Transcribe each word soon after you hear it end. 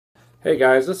Hey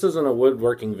guys, this isn't a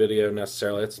woodworking video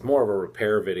necessarily, it's more of a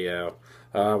repair video.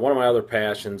 One of my other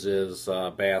passions is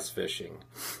bass fishing.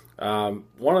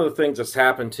 One of the things that's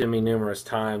happened to me numerous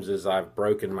times is I've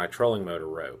broken my trolling motor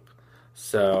rope.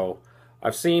 So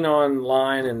I've seen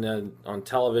online and on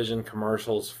television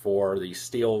commercials for these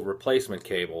steel replacement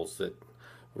cables that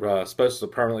are supposed to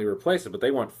permanently replace it, but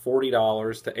they want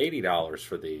 $40 to $80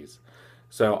 for these.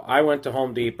 So I went to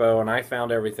Home Depot and I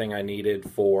found everything I needed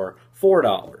for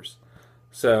 $4.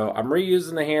 So I'm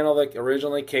reusing the handle that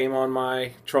originally came on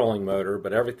my trolling motor,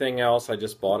 but everything else I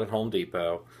just bought at Home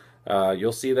Depot.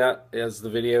 You'll see that as the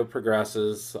video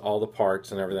progresses, all the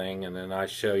parts and everything, and then I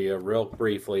show you real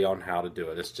briefly on how to do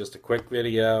it. It's just a quick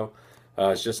video.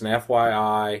 It's just an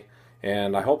FYI,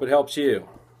 and I hope it helps you.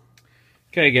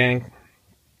 Okay, gang,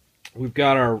 we've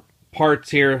got our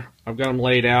parts here. I've got them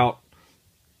laid out.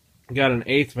 We've got an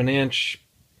 1/8 of an inch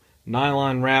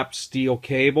nylon wrapped steel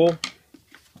cable.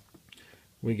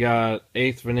 We got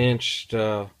 1/8 of an inch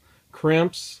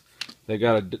crimps. They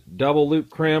got a double loop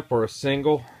crimp or a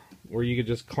single where you could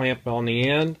just clamp on the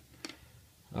end.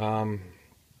 And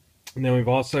then we've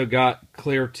also got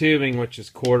clear tubing, which is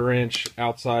 1/4 inch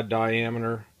outside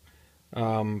diameter.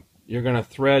 You're going to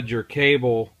thread your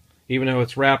cable, even though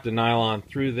it's wrapped in nylon,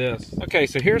 through this. Okay,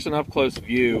 so here's an up-close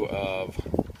view of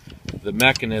the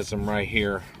mechanism right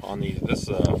here on this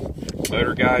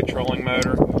Motor Guide trolling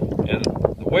motor. And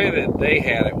the way that they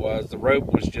had it was the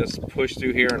rope was just pushed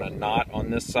through here in a knot on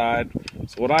this side.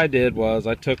 So what I did was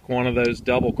I took one of those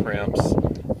double crimps,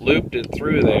 looped it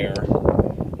through there,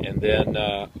 and then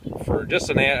for just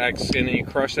an and then you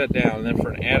crush that down, and then for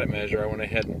an added measure I went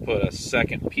ahead and put a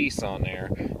second piece on there.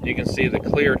 You can see the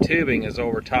clear tubing is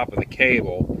over top of the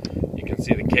cable. You can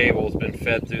see the cable has been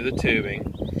fed through the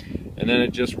tubing, and then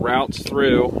it just routes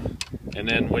through, and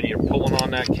then when you're pulling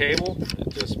on that cable, it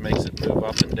just makes it move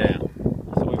up and down.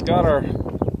 So we've got our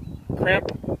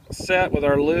crimp set with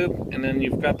our loop, and then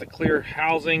you've got the clear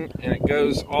housing, and it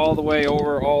goes all the way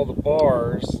over all the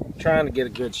bars. I'm trying to get a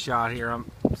good shot here.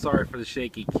 I'm sorry for the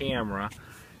shaky camera.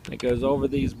 And it goes over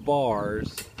these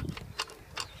bars,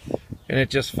 and it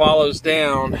just follows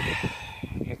down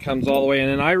and comes all the way. And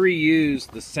then I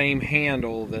reused the same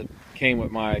handle that came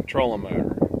with my trolling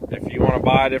motor. If you want to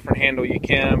buy a different handle, you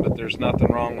can, but there's nothing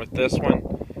wrong with this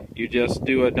one. You just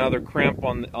do another crimp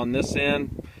on this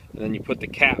end, and then you put the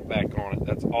cap back on it.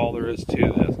 That's all there is to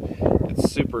this.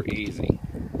 It's super easy.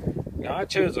 Now I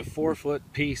chose a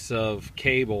 4-foot piece of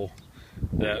cable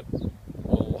that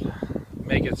will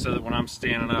make it so that when I'm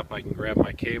standing up I can grab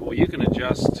my cable. You can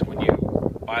adjust when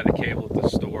you buy the cable at the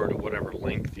store to whatever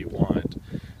length you want.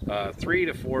 3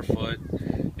 to 4 foot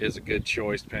is a good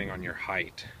choice depending on your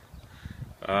height.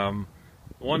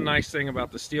 One nice thing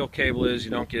about the steel cable is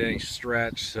you don't get any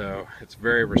stretch, so it's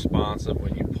very responsive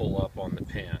when you pull up on the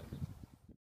pin.